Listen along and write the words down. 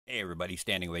Hey everybody,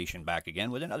 Standing Ovation back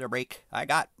again with another break. I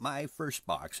got my first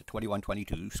box,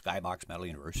 2122 Skybox Metal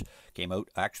Universe. Came out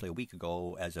actually a week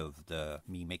ago as of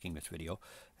me making this video.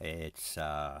 It's,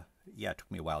 it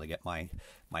took me a while to get my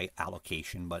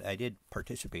allocation, but I did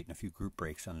participate in a few group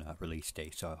breaks on the release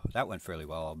day, so that went fairly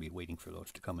well. I'll be waiting for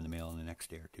those to come in the mail in the next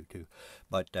day or two too.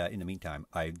 But in the meantime,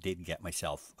 I did get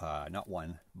myself not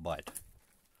one, but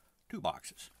two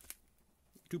boxes.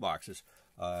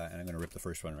 And I'm going to rip the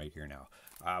first one right here now.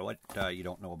 What you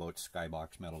don't know about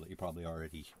Skybox metal that you probably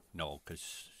already know,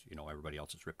 because you know everybody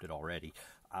else has ripped it already.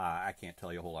 I can't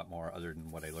tell you a whole lot more other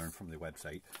than what I learned from the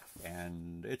website.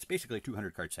 And it's basically a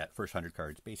 200 card set. First 100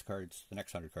 cards, base cards. The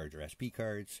next 100 cards are SP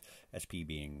cards. SP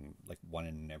being like 1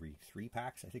 in every 3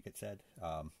 packs, I think it said.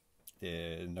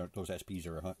 Those SPs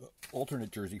are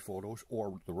alternate jersey photos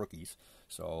or the rookies.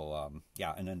 So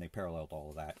yeah, and then they paralleled all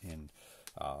of that in.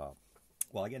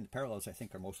 Well, again, the parallels I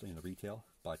think are mostly in the retail,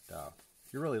 but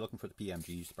you're really looking for the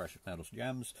PMGs, the precious metals,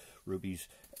 gems, rubies,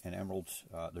 and emeralds.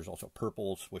 There's also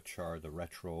purples, which are the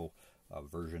retro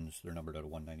versions. They're numbered out of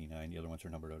 199. The other ones are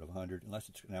numbered out of 100. Unless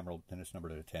it's an emerald, then it's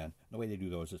numbered out of 10. And the way they do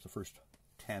those is the first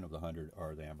 10 of the 100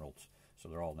 are the emeralds. So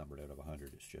they're all numbered out of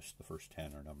 100. It's just the first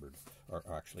 10 are numbered, are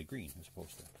actually green as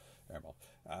opposed to emerald.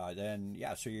 Then,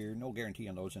 yeah, so you're no guarantee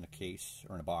on those in a case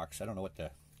or in a box. I don't know what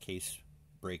the case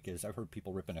break is. I've heard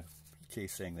people ripping a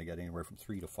case saying they got anywhere from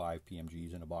 3 to 5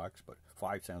 PMGs in a box, but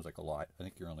 5 sounds like a lot. I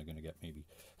think you're only going to get maybe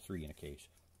 3 in a case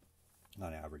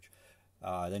on average.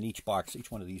 Then each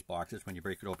one of these boxes, when you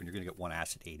break it open, you're going to get one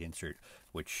acetate insert,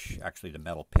 which actually the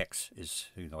metal picks is,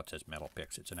 you know, it says metal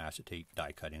picks. It's an acetate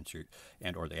die cut insert,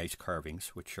 and or the ice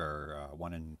carvings, which are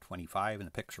 1 in 25, and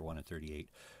the picks are 1 in 38.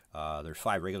 There's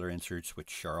 5 regular inserts,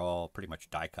 which are all pretty much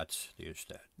die cuts. There's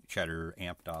the cheddar,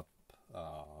 amped up,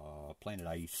 planet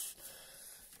ice.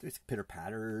 There's pitter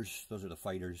patters. Those are the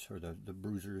fighters or the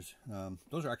bruisers.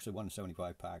 Those are actually 1 in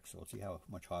 75 packs, so we'll see how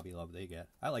much hobby love they get.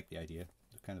 I like the idea.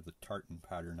 They're kind of the tartan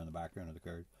pattern on the background of the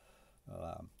card.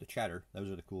 The cheddar, those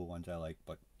are the cool ones I like,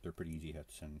 but they're pretty easy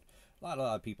hits. And a lot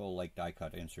of people like die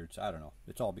cut inserts. I don't know.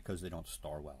 It's all because they don't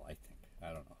store well, I think.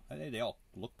 I don't know. They all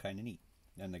look kind of neat.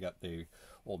 Then they got the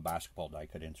old basketball die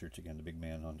cut inserts again, the big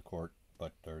man on the court,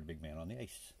 but they're the big man on the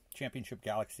ice. Championship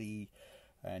Galaxy.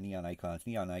 Neon icons.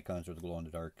 Neon icons are the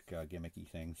glow-in-the-dark gimmicky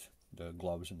things. The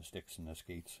gloves and the sticks and the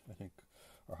skates, I think,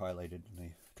 are highlighted, and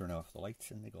they turn off the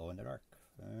lights and they glow in the dark.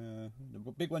 The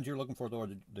big ones you're looking for, though, are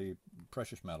the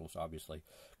precious metals, obviously.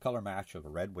 Color match of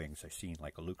the Red Wings. I've seen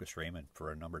like a Lucas Raymond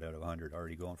for a numbered out of 100,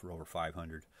 already going for over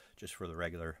 500 just for the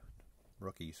regular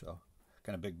rookie, so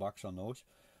kind of big bucks on those.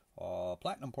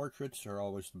 Platinum portraits are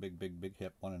always the big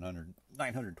hit, 1 in 100,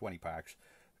 920 packs.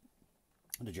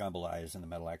 The Jumble Eyes and the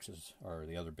Metal X's are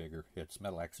the other bigger hits.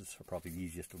 Metal X's are probably the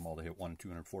easiest of them all to hit, 1 in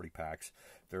 240 packs.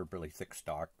 They're really thick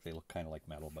stock. They look kind of like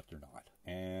metal, but they're not.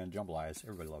 And Jumble Eyes,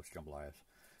 everybody loves Jumble Eyes.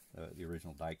 The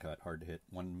original die cut, hard to hit,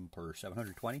 1 per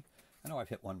 720. I know I've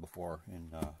hit one before in,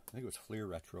 I think it was Fleer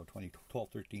Retro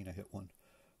 2012-13. I hit one.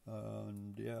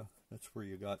 And yeah, that's where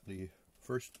you got the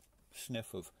first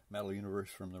sniff of Metal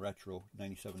Universe from the Retro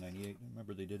 97-98.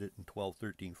 Remember they did it in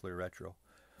 12-13 Fleer Retro.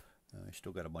 I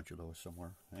still got a bunch of those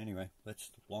somewhere. Anyway, that's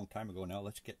a long time ago now.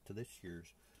 Let's get to this year's,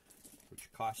 which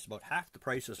costs about half the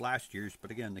price as last year's. But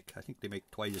again, I think they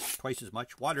make twice as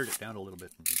much. Watered it down a little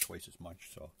bit and made twice as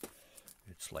much. So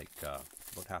it's like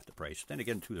about half the price. Then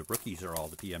again, too, the rookies are all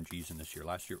the PMGs in this year.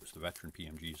 Last year it was the veteran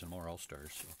PMGs and more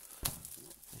All-Stars. So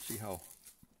we'll see how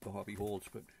the hobby holds.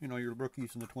 But, you know, your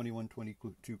rookies in the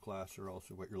 21-22 class are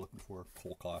also what you're looking for.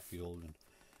 Cole Caulfield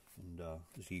and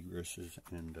Zegras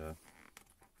and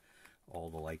all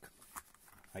the like.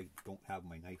 I don't have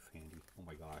my knife handy. Oh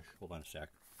my gosh. Hold on a sec.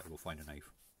 Gotta go find a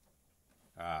knife.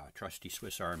 Trusty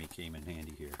Swiss Army came in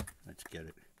handy here. Let's get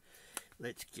it.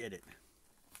 Let's get it.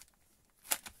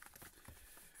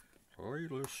 Play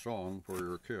this song for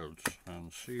your kids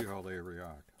and see how they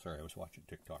react. Sorry, I was watching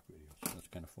TikTok videos. That's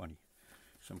kind of funny.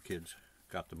 Some kids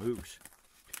got the moves.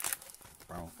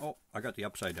 Oh, I got the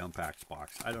upside down packs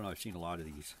box. I don't know, I've seen a lot of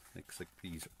these. Looks like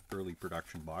these early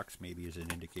production box maybe is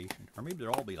an indication. Or maybe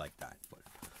they'll all be like that, but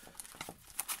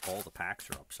all the packs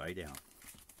are upside down.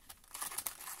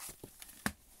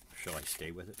 Shall I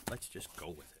stay with it? Let's just go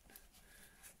with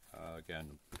it.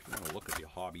 Again, if you want to look at the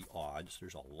hobby odds,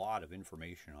 there's a lot of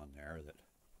information on there that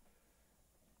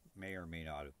may or may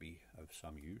not be of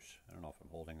some use. I don't know if I'm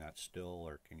holding that still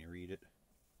or can you read it?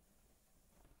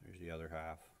 There's the other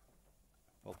half.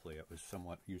 Hopefully it was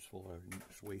somewhat useful. I didn't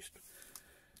just waste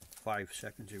 5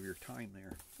 seconds of your time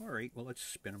there. Alright, well let's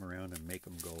spin them around and make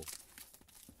them go.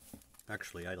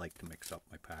 Actually, I like to mix up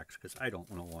my packs because I don't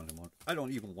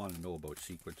even want to know about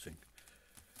sequencing.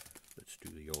 Let's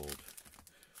do the old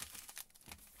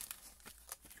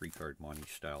 3-card Monty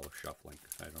style of shuffling.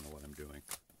 I don't know what I'm doing.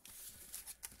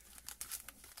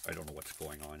 I don't know what's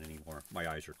going on anymore. My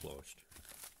eyes are closed.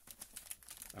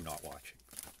 I'm not watching.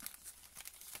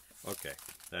 Okay,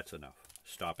 that's enough.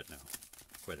 Stop it now.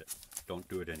 Quit it. Don't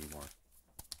do it anymore.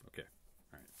 Okay,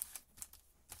 alright.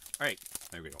 Alright,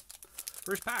 there we go.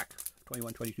 First pack,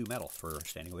 2122 metal for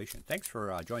Standing Ovation. Thanks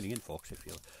for joining in, folks. If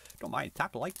you don't mind,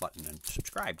 tap the like button and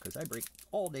subscribe, because I break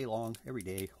all day long, every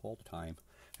day, all the time.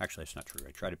 Actually, that's not true.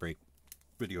 I try to break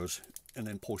videos and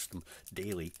then post them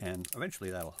daily, and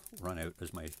eventually that'll run out,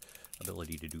 as my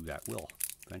ability to do that will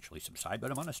eventually subside.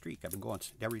 But I'm on a streak. I've been going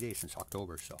every day since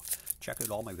October, so check out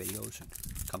all my videos and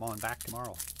come on back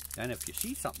tomorrow. And if you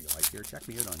see something you like here, check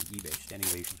me out on eBay. Standing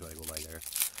Ovation is what I go by there.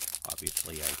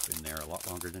 Obviously, I've been there a lot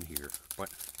longer than here. But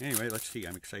anyway, let's see.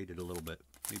 I'm excited a little bit.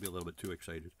 Maybe a little bit too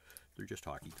excited. They're just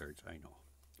hockey cards, I know.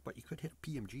 But you could hit a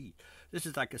PMG. This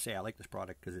is, like I say, I like this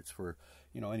product because it's for,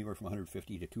 you know, anywhere from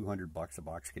 150 to 200 bucks a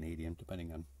box Canadian,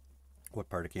 depending on what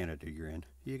part of Canada you're in.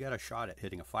 You got a shot at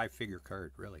hitting a 5-figure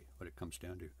card, really, what it comes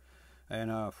down to.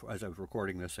 And as I was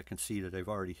recording this, I can see that I've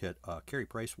already hit Carey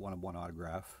Price 1-of-1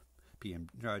 autograph,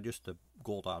 just the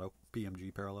gold auto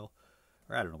PMG parallel,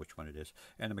 or I don't know which one it is.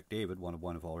 And the McDavid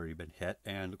 1-of-1 have already been hit,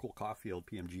 and the Cole Caulfield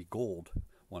PMG gold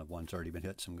 1-of-1's already been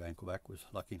hit. Some guy in Quebec was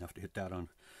lucky enough to hit that on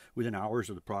within hours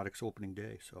of the product's opening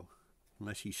day. So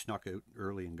unless he snuck out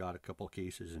early and got a couple of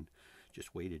cases and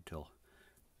just waited till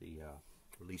the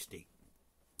release date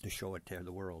to show it to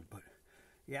the world. But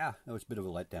yeah, that was a bit of a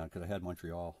letdown because I had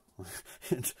Montreal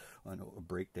and on a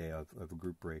break day of a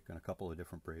group break and a couple of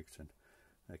different breaks, and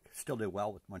I still did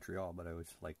well with Montreal, but I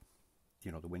was like,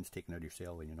 you know, the wind's taking out of your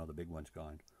sail when you know the big one's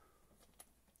gone.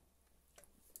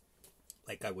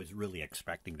 Like, I was really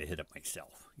expecting to hit it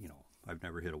myself. You know, I've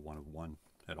never hit a 1-of-1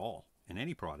 at all in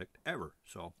any product ever,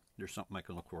 so there's something I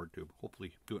can look forward to.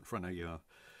 Hopefully do it in front of you,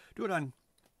 do it on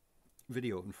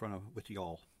video in front of with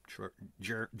y'all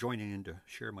joining in to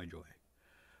share my joy.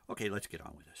 Okay, let's get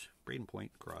on with this. Braden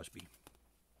Point, Crosby,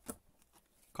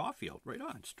 Caulfield, right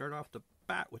on. Start off the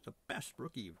bat with the best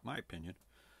rookie, in my opinion,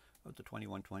 of the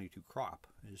 21-22 crop.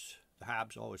 Is the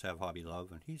Habs always have Hobby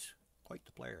Love, and he's quite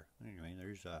the player. Anyway,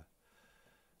 there's the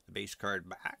base card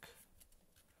back,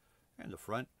 and the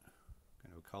front,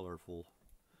 kind of a colorful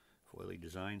foily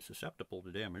design, susceptible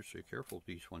to damage, so be careful with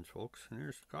these ones, folks. And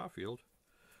there's the Caulfield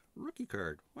rookie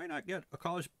card. Why not get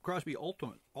a Crosby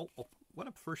Ultimate? What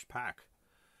a first pack.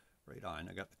 Right on.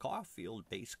 I got the Caulfield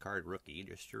base card rookie,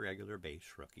 just your regular base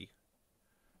rookie.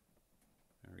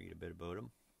 I'll read a bit about him.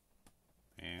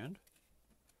 And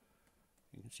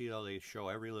you can see how they show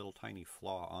every little tiny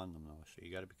flaw on them, though, so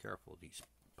you got to be careful with these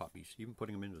puppies, even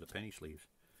putting them into the penny sleeves.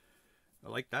 I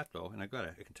like that, though, and I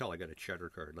can tell I got a cheddar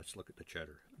card. Let's look at the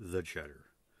cheddar. The cheddar.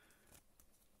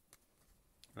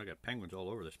 I got penguins all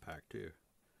over this pack, too.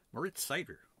 Moritz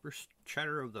Seider, first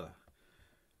cheddar of the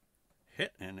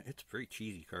hit, and it's a very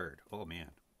cheesy card. Oh,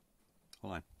 man.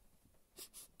 Hold on.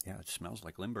 Yeah, it smells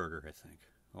like Limburger, I think.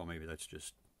 Oh, maybe that's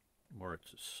just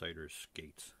Moritz Seider's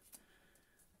skates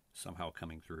somehow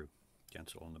coming through.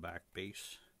 Gensel on the back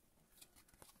base.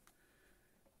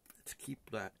 Let's keep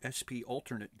that SP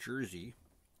alternate jersey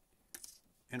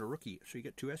and a rookie. So you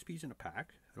get 2 SPs in a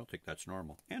pack. I don't think that's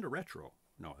normal. And a retro.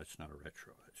 No, that's not a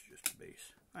retro. That's just a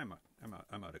base. I'm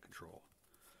out of control.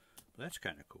 But that's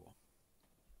kind of cool.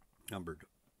 Numbered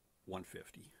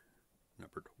 150.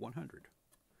 Numbered 100.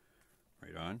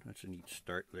 Right on. That's a neat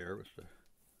start there with the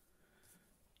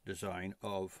design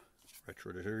of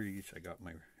retro jerseys. I got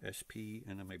my SP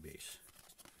and then my base.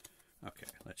 Okay,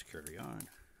 let's carry on.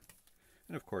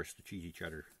 And of course, the cheesy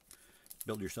cheddar.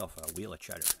 Build yourself a wheel of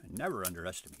cheddar. And never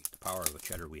underestimate the power of a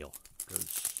cheddar wheel.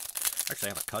 Because actually,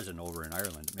 I have a cousin over in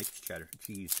Ireland that makes cheddar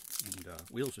cheese and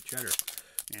wheels of cheddar.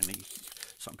 And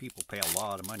some people pay a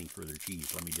lot of money for their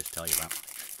cheese. Let me just tell you that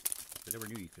much. I never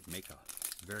knew you could make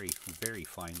a very, very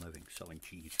fine living selling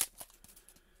cheese.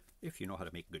 If you know how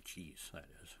to make good cheese, that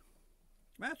is.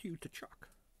 Matthew Tkachuk.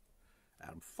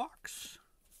 Adam Fox.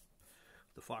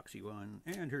 The Foxy one.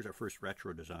 And here's our first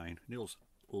retro design. Nils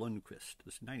Lundqvist.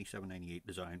 This 97-98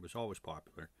 design was always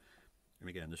popular. And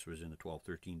again, this was in the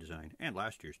 12-13 design. And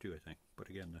last year's too, I think. But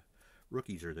again, the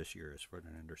rookies are this year, as far as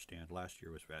I understand. Last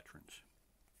year was veterans.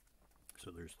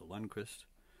 So there's the Lundqvist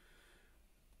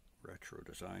retro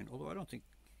design. Although I don't think...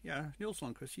 Yeah, Nils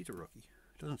Lundqvist, he's a rookie.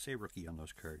 It doesn't say rookie on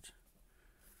those cards.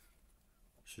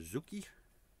 Suzuki,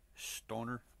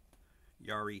 Stoner,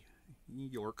 Yari, New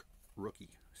York, rookie.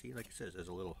 See, like it says, there's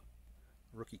a little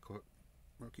rookie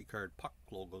card puck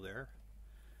logo there.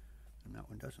 And that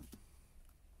one doesn't.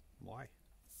 Why?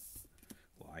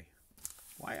 Why?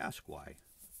 Why ask why?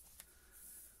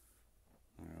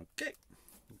 Okay,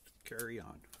 let's carry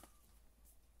on.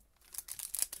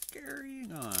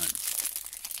 carrying on.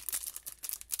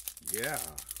 Yeah,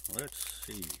 let's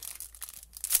see.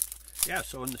 Yeah,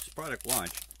 so when this product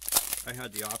launched, I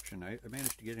had the option. I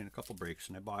managed to get in a couple brakes,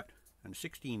 and I bought a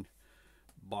 16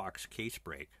 box case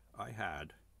brake. I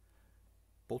had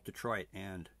both Detroit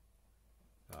and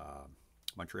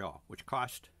Montreal, which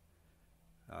cost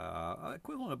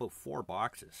equivalent of about 4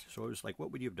 boxes. So it was like,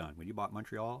 what would you have done? Would you bought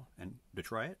Montreal and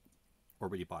Detroit, or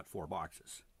would you bought 4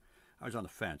 boxes? I was on the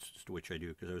fence as to which I do,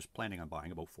 because I was planning on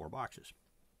buying about 4 boxes.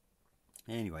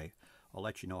 Anyway, I'll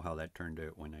let you know how that turned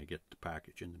out when I get the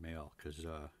package in the mail, because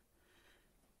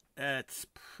it's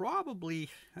probably,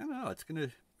 I don't know, it's going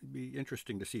to be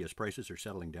interesting to see as prices are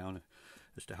settling down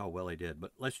as to how well I did.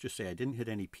 But let's just say I didn't hit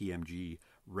any PMG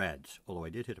reds, although I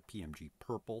did hit a PMG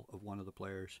purple of one of the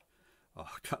players. Oh,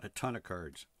 got a ton of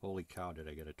cards. Holy cow, did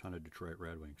I get a ton of Detroit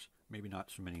Red Wings. Maybe not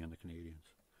so many on the Canadians.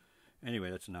 Anyway,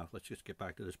 that's enough. Let's just get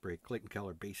back to this break. Clayton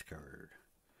Keller base card.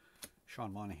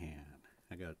 Sean Monahan.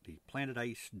 I got the Planet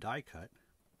Ice die cut.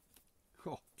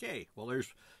 Okay, well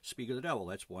there's Speak of the Devil.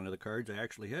 That's one of the cards I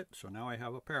actually hit. So now I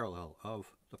have a parallel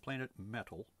of the Planet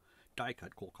Metal die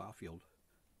cut Cole Caulfield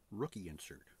rookie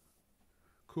insert.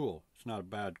 Cool. It's not a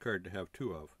bad card to have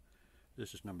 2 of.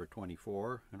 This is number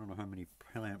 24. I don't know how many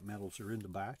Planet Metals are in the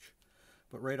batch,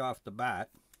 but right off the bat,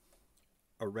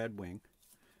 a Red Wing,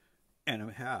 and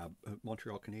I have a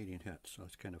Montreal Canadian hit. So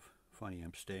it's kind of funny.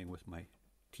 I'm staying with my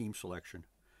team selection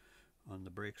on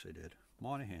the breaks I did.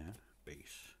 Monahan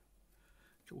base,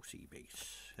 Josie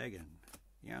base, Hagen,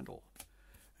 Yandel,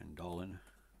 and Dolan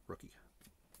rookie.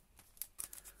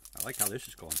 I like how this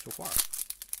is going so far.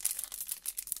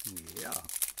 Yeah.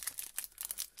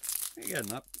 Again,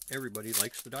 not everybody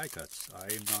likes the die cuts.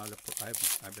 I've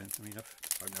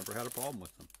never had a problem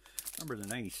with them. Remember the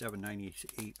 97,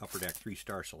 98 Upper Deck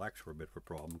 3-star selects were a bit of a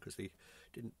problem because they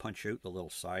didn't punch out the little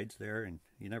sides there, and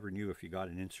you never knew if you got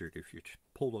an insert, if you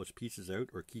pull those pieces out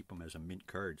or keep them as a mint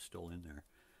card still in there.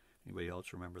 Anybody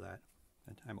else remember that?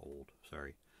 I'm old,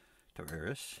 sorry.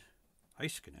 Tavares,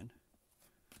 Heiskanen.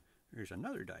 There's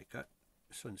another die cut.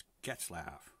 This one's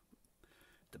Getzlaff,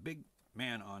 the big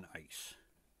man on ice.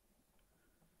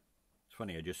 It's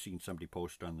funny, I just seen somebody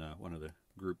post on one of the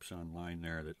groups online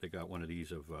there that they got one of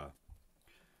these of, I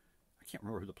can't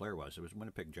remember who the player was. It was a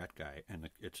Winnipeg Jet guy, and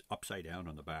it's upside down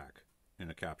on the back, and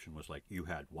the caption was like, "You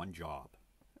had one job."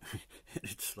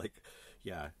 It's like,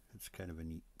 yeah, it's kind of a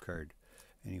neat card.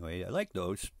 Anyway, I like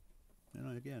those.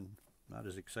 And again, not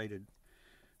as excited.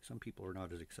 Some people are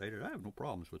not as excited. I have no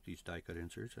problems with these die cut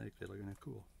inserts. I think they look kind of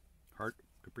cool. Hart,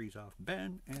 Kaprizov,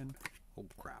 Ben, and oh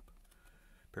crap,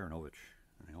 Paranovich,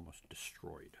 and I almost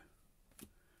destroyed.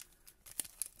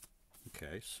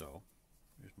 Okay, so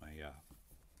here's my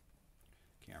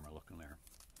camera looking there.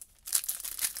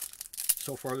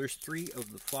 So far, there's 3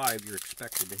 of the 5 you're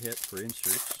expected to hit for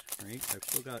inserts, right? I've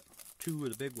still got 2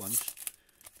 of the big ones.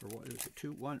 Or what is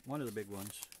it? One of the big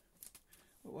ones.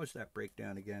 What was that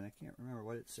breakdown again? I can't remember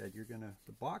what it said. You're gonna,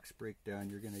 the box breakdown,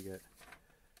 you're gonna get,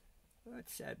 it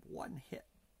said 1 hit.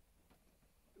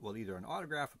 Well, either an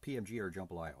autograph, a PMG, or a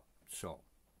jambalaya. So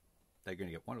they're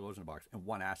gonna get 1 of those in the box and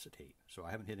 1 acetate. So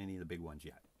I haven't hit any of the big ones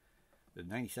yet. The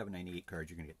 97, 98 cards,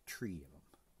 you're gonna get 3 of them.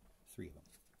 3 of them.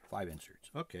 5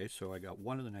 inserts. Okay, so I got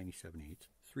 1 of the 97 8s,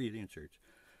 3 of the inserts,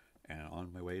 and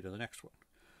on my way to the next one.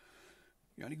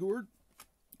 Yanni Gourde,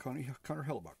 Connor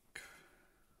Hellebuck,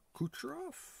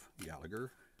 Kucherov,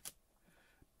 Gallagher,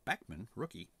 Beckman,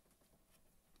 rookie,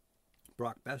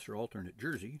 Brock Besser, alternate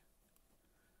jersey.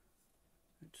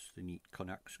 It's the neat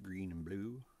Canucks green and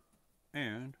blue.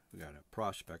 And we got a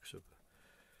prospects of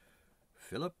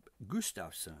Philip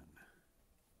Gustafsson.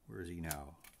 Where is he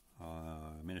now?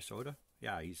 Minnesota?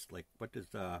 Yeah, he's like, what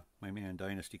does my man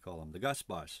Dynasty call him? The Gus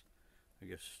Bus. I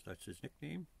guess that's his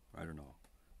nickname? I don't know.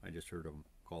 I just heard him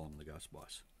call him the Gus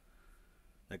Bus.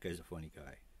 That guy's a funny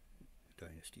guy.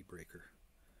 Dynasty breaker.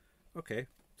 Okay,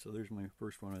 so there's my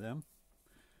first one of them.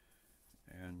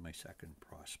 And my second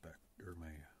prospect, or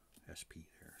my SP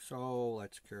there. So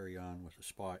let's carry on with the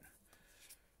spot.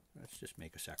 Let's just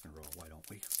make a second row, why don't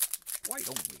we? Why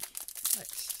don't we?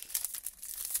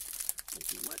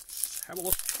 Let's have a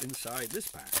look inside this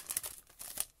pack.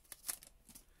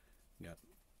 We got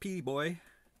P. Boy,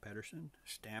 Pedersen,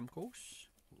 Stamkos,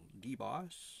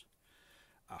 D-Boss,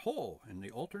 Aho, and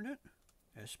the alternate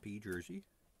SP jersey.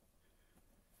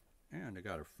 And I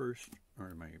got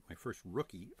my first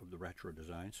rookie of the retro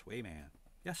design, Swayman.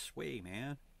 Yes,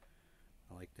 Swayman.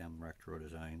 I like them retro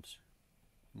designs.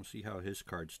 We'll see how his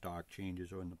card stock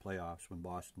changes in the playoffs when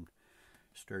Boston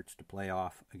starts to play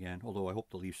off again. Although I hope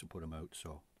the Leafs will put him out,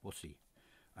 so we'll see.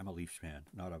 I'm a Leafs fan,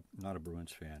 not a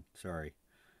Bruins fan. Sorry.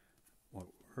 Where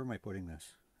am I putting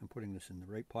this? I'm putting this in the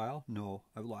right pile. No,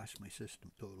 I've lost my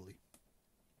system totally.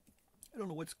 I don't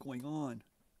know what's going on.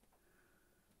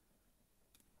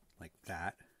 Like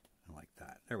that and like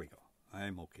that. There we go.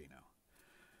 I'm okay now.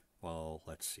 Well,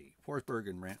 let's see. Forsberg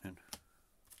and Rantanen.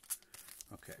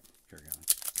 Okay, carry on.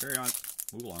 Carry on.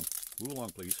 Move along. Move along,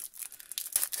 please.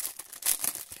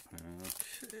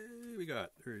 Okay, we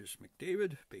got, there's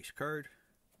McDavid, base card.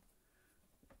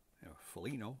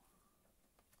 Foligno.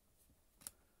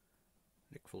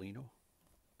 Nick Foligno.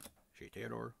 Shea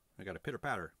Theodore. I got a pitter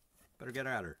patter. Better get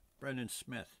at her. Brendan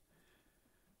Smith.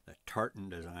 The tartan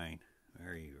design.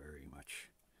 Very, very much.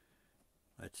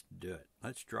 Let's do it.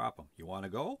 Let's drop them. You want to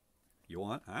go? You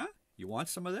want, huh? You want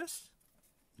some of this?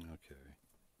 Okay.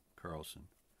 Carlson.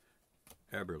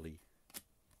 Eberle.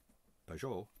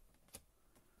 Pajot.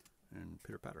 And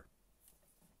pitter patter.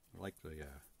 I like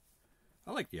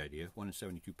the idea. 1 in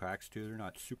 72 packs too. They're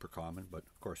not super common, but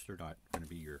of course they're not going to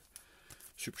be your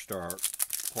superstar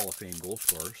Hall of Fame goal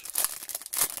scorers.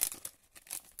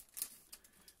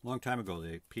 A long time ago,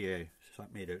 the PA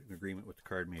made an agreement with the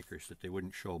card makers that they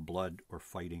wouldn't show blood or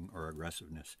fighting or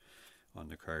aggressiveness on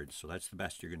the cards. So that's the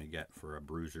best you're going to get for a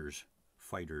bruisers,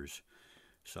 fighters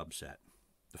subset.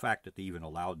 The fact that they even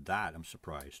allowed that, I'm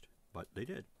surprised, but they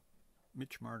did.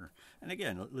 Mitch Marner. And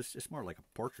again, it's more like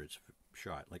a portrait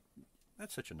shot. Like,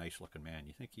 that's such a nice looking man.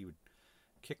 You think he would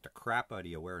kick the crap out of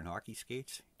you wearing hockey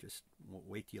skates? Just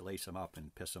wait till you lace him up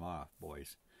and piss him off,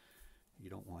 boys. You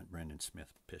don't want Brendan Smith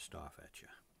pissed off at you.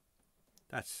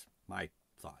 That's my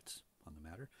thoughts on the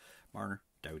matter. Marner,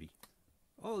 Doughty.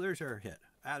 Oh, there's our hit.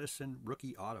 Addison,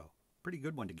 rookie auto. Pretty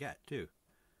good one to get, too.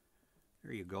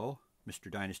 There you go.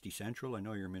 Mr. Dynasty Central, I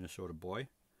know you're a Minnesota boy.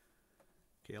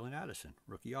 Kalen Addison,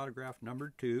 rookie autograph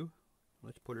number 2.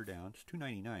 Let's put her down. It's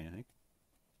 $2.99, I think.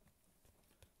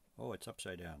 Oh, it's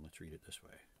upside down. Let's read it this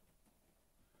way.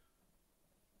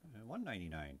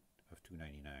 $1.99 of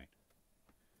 $2.99.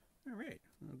 All right.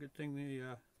 Well, good thing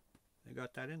they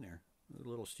got that in there. A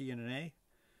little C and an A.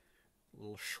 A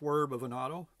little schwerb of an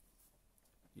auto.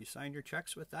 You sign your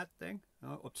checks with that thing?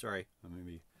 Oh, sorry.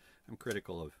 I'm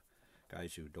critical of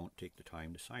guys who don't take the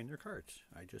time to sign their cards.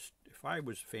 If I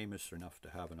was famous enough to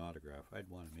have an autograph, I'd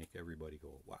want to make everybody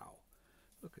go, wow,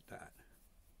 look at that.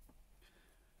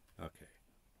 Okay.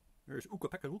 There's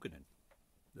Ukko-Pekka Luukkonen,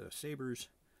 the Sabres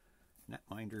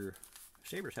netminder.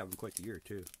 Sabres having quite the year,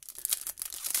 too.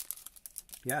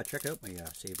 Yeah, check out my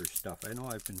Sabres stuff. I know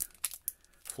I've been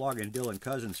flogging Dylan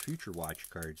Cousins' Future Watch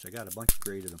cards. I got a bunch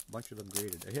graded, a bunch of them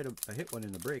graded. I hit one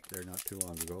in the break there not too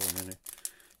long ago, and then I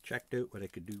checked out what I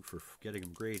could do for getting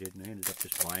them graded, and I ended up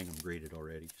just buying them graded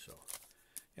already. So,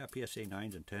 yeah, PSA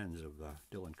 9s and 10s of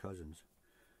Dylan Cousins,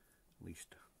 at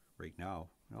least right now.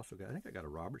 I think I got a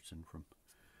Robertson from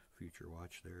Future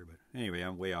Watch there, but anyway,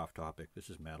 I'm way off topic. This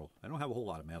is metal. I don't have a whole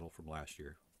lot of metal from last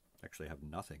year. Actually, I have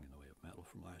nothing in the way of metal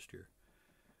from last year.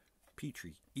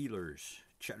 Petrie, Ehlers,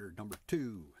 Cheddar number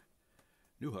 2,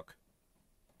 Newhook.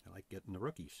 I like getting the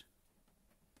rookies.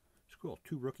 It's cool.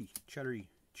 2 rookie cheddary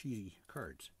cheesy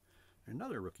cards.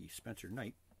 Another rookie, Spencer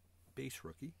Knight, base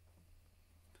rookie.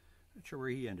 Not sure where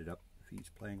he ended up. If he's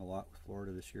playing a lot with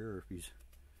Florida this year, or if he's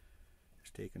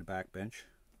just taking a back bench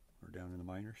or down in the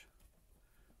minors.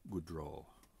 Goodrow,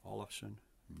 Olofsson,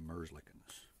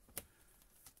 Merzlikens.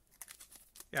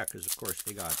 Yeah, because of course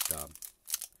they got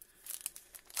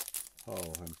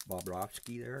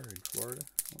Bobrovsky there in Florida,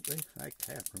 don't they? I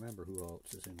can't remember who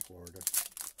else is in Florida.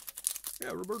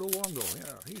 Yeah, Roberto Longo.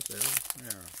 Yeah, he's there.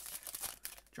 Yeah,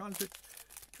 John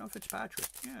Fitzpatrick.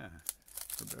 Yeah,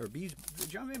 or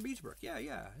John Van Beesbrook. Yeah,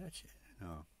 that's it.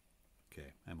 No,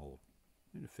 okay, I'm old.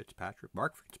 Fitzpatrick,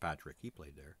 Mark Fitzpatrick. He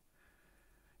played there.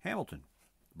 Hamilton,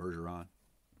 Bergeron,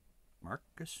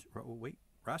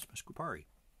 Rasmus Kupari,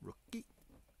 rookie.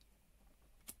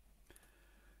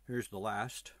 Here's the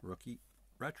last rookie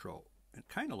retro. It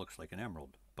kind of looks like an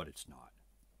emerald, but it's not.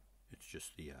 It's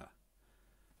just the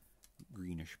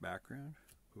greenish background.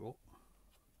 Cool.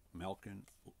 Malkin,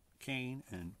 Kane,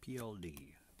 and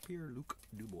PLD. Pierre-Luc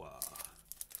Dubois.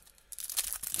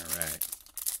 All right.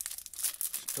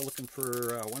 Still looking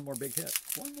for one more big hit.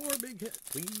 One more big hit,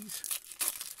 please.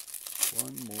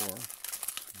 One more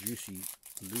juicy,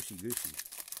 loosey-goosey.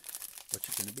 What's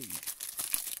it going to be?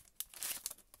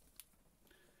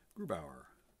 Grubauer.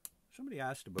 Somebody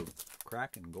asked about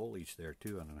cracking goalies there,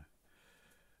 too, on a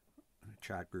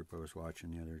chat group I was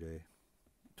watching the other day.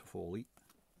 Toffoli.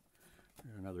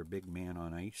 Another big man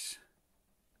on ice.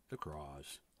 The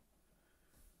Cross.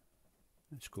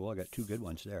 That's cool. I got 2 good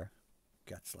ones there.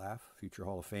 Getzlaff, future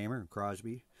Hall of Famer, and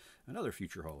Crosby, another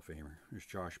future Hall of Famer. There's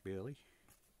Josh Bailey.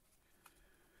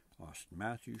 Austin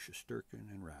Matthews, Shesterkin,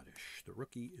 and Radish. The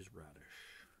rookie is Radish.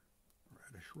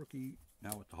 Radish rookie,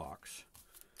 now with the Hawks.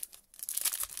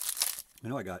 I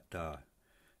know I got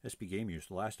SP Game Use,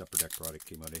 the last Upper Deck product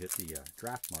came out. I hit the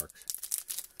draft marks.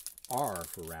 R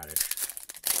for Radish.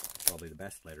 Probably the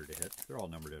best letter to hit. They're all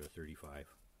numbered out of 35.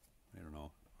 I don't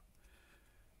know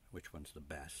which one's the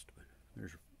best, but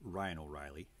there's Ryan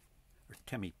O'Reilly. Or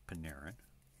Temi Panarin.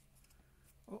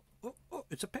 Oh,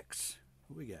 it's a Pix.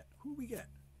 Who we get? Who we get?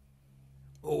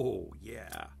 Oh,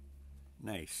 yeah.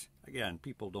 Nice. Again,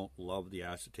 people don't love the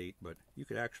acetate, but you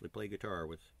could actually play guitar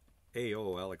with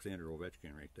A.O. Alexander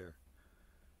Ovechkin right there.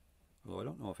 Although I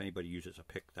don't know if anybody uses a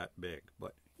pick that big,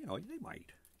 but, you know, they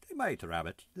might. They might,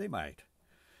 Rabbit. They might.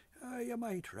 You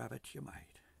might, Rabbit, you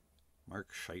might.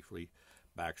 Mark Scheifele,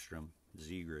 Backstrom,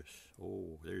 Zegras.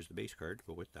 Oh, there's the base card to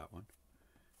go with that one.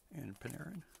 And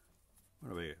Panarin.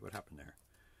 What happened there?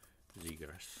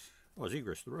 Zegras. Oh,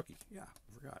 Zegras, the rookie. Yeah,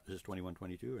 I forgot. This is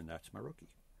 21-22, and that's my rookie.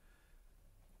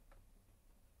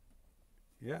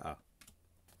 Yeah.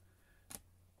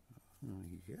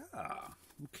 Yeah.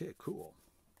 Okay, cool.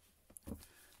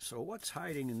 So what's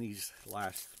hiding in these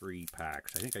last 3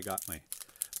 packs? I think I got my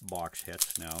box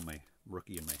hits now, my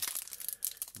rookie and my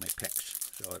picks.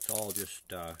 So it's all just,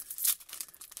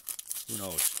 who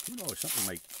knows? Who knows? Something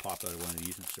might pop out of one of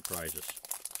these and surprise us.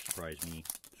 Surprise me.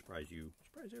 Surprise you.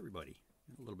 Surprise everybody.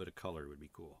 A little bit of color would be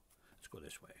cool. Let's go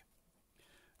this way.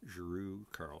 Giroux,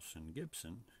 Carlson,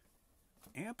 Gibson.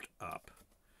 Amped up.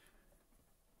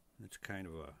 It's kind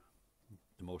of the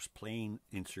most plain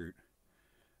insert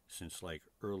since like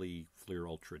early Fleer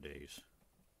Ultra days.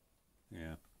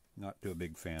 Yeah, not too a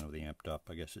big fan of the amped up.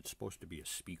 I guess it's supposed to be a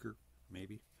speaker,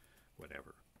 maybe.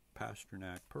 Whatever.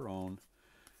 Pasternak, Perron,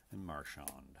 and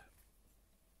Marchand.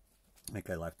 I think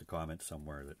I left a comment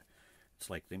somewhere that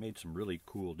it's like they made some really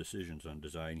cool decisions on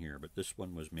design here, but this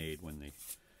one was made when they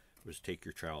was take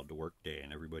your child to work day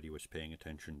and everybody was paying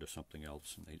attention to something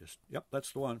else, and they just, yep,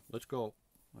 that's the one. Let's go.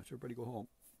 Let's everybody go home.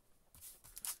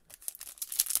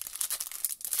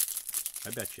 I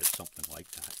bet you it's something like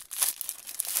that.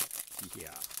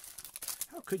 Yeah.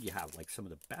 How could you have like some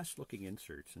of the best looking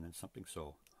inserts and then something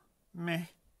so meh?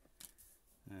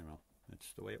 I don't know.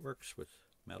 That's the way it works with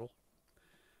metal.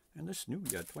 And this new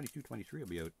 22-23 will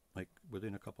be out like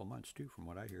within a couple months too, from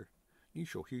what I hear.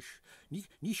 Nico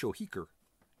Hischier,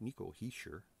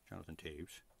 Jonathan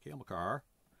Taves, Cale Makar,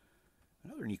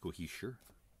 another Nico Hischier.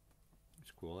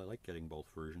 It's cool. I like getting both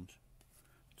versions.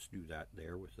 Let's do that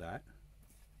there with that.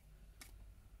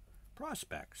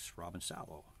 Prospects, Robin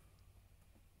Salo.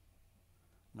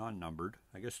 Non-numbered.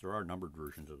 I guess there are numbered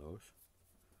versions of those.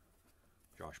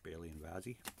 Josh Bailey and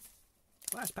Vazzy.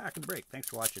 Last pack of the break. Thanks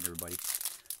for watching, everybody.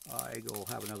 I will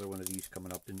have another one of these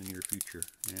coming up in the near future.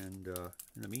 And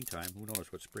in the meantime, who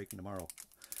knows what's breaking tomorrow.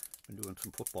 Been doing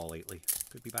some football lately.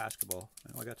 Could be basketball.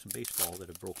 I know I got some baseball that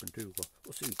have broken too. But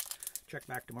we'll see. Check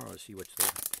back tomorrow to see what's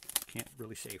there. Can't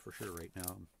really say for sure right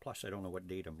now. Plus, I don't know what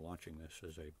date I'm launching this,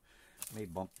 as I may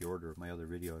bump the order of my other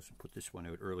videos and put this one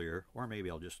out earlier, or maybe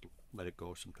I'll just let it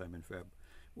go sometime in Feb.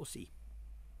 We'll see.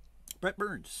 Brett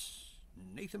Burns,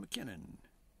 Nathan McKinnon.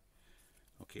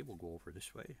 Okay, we'll go over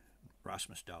this way.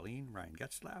 Rasmus Dahlin, Ryan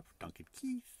Getzlaf, Duncan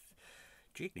Keith,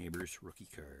 Jake Neighbors, rookie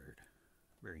card.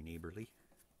 Very neighborly.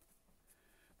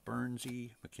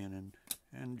 Burnsy, McKinnon,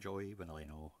 and Joey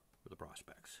Vanileno for the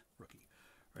prospects. Rookie.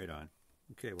 Right on.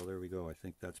 Okay, well there we go. I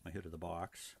think that's my hit of the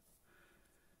box.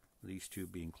 These two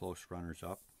being close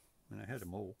runners-up. And I had a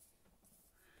Mo.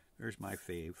 There's my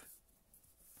fave.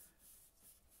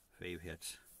 Fave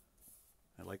hits.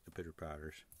 I like the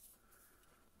pitter-patters.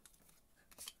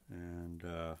 And,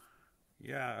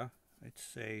 yeah, I'd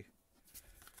say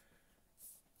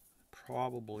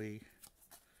probably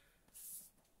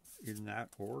in that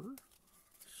order.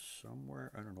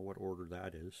 Somewhere. I don't know what order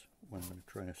that is. What I'm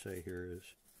trying to say here is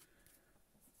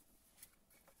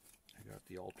I got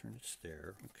the alternates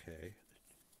there. Okay.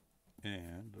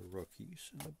 And the rookies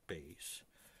and the base.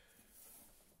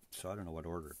 So I don't know what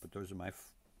order, but those are my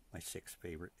 6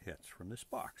 favorite hits from this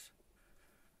box.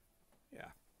 Yeah.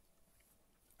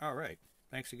 All right.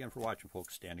 Thanks again for watching,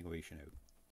 folks. Standing ovation out.